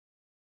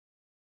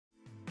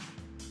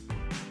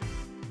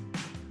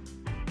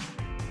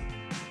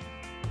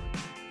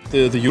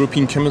The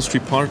European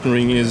chemistry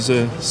partnering is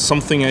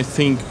something I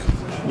think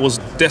was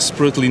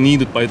desperately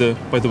needed by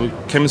the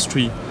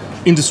chemistry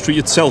industry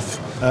itself.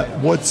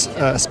 What's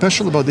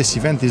special about this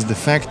event is the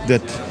fact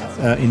that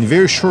in a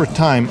very short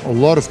time, a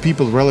lot of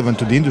people relevant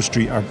to the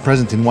industry are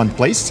present in one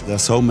place. There are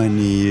so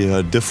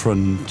many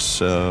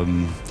different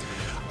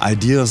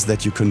ideas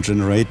that you can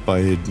generate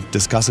by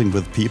discussing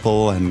with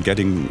people and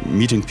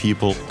meeting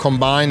people.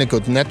 Combine a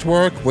good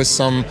network with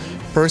some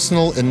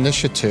personal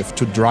initiative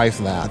to drive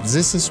that.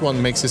 This is what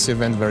makes this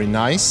event very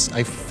nice.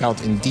 I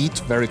felt indeed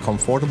very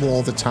comfortable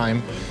all the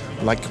time,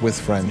 like with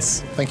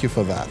friends. Thank you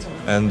for that.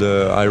 And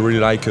I really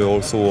like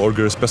also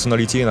Holger's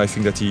personality, and I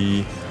think that he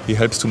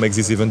helps to make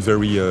this event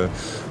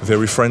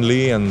very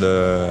friendly and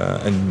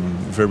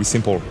very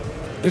simple.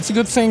 It's a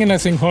good thing, and I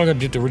think Holger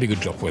did a really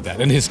good job with that,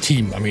 and his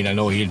team. I mean, I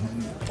know he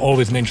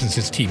always mentions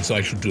his team, so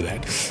I should do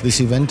that.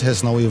 This event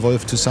has now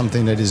evolved to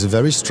something that is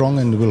very strong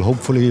and will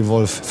hopefully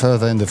evolve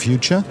further in the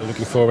future.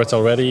 Looking forward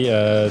already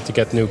to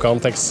get new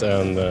contacts,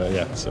 and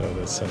so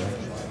that's.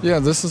 Yeah,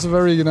 this is a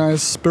very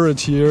nice spirit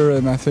here,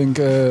 and I think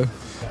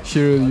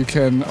here you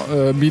can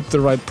meet the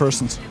right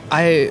persons.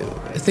 I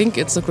think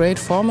it's a great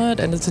format,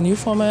 and it's a new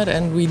format,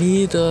 and we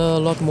need a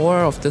lot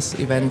more of these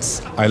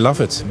events. I love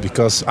it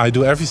because I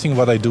do everything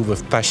what I do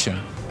with passion,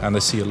 and I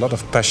see a lot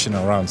of passion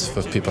around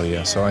for people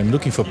here. So I'm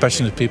looking for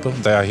passionate people.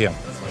 They are here.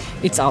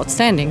 It's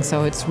outstanding,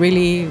 so it's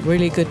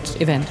really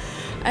good event.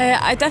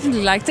 I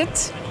definitely liked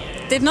it.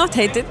 Did not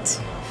hate it.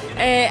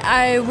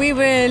 We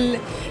will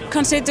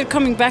consider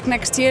coming back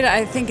next year.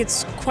 I think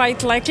it's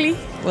quite likely.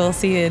 We'll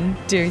see you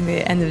during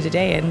the end of the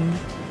day and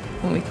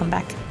when we come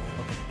back.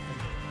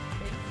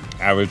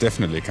 I will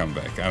definitely come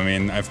back. I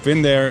mean, I've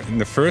been there in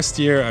the first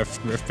year,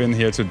 I've been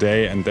here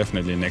today, and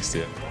definitely next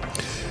year.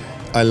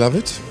 I love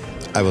it.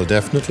 I will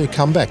definitely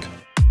come back.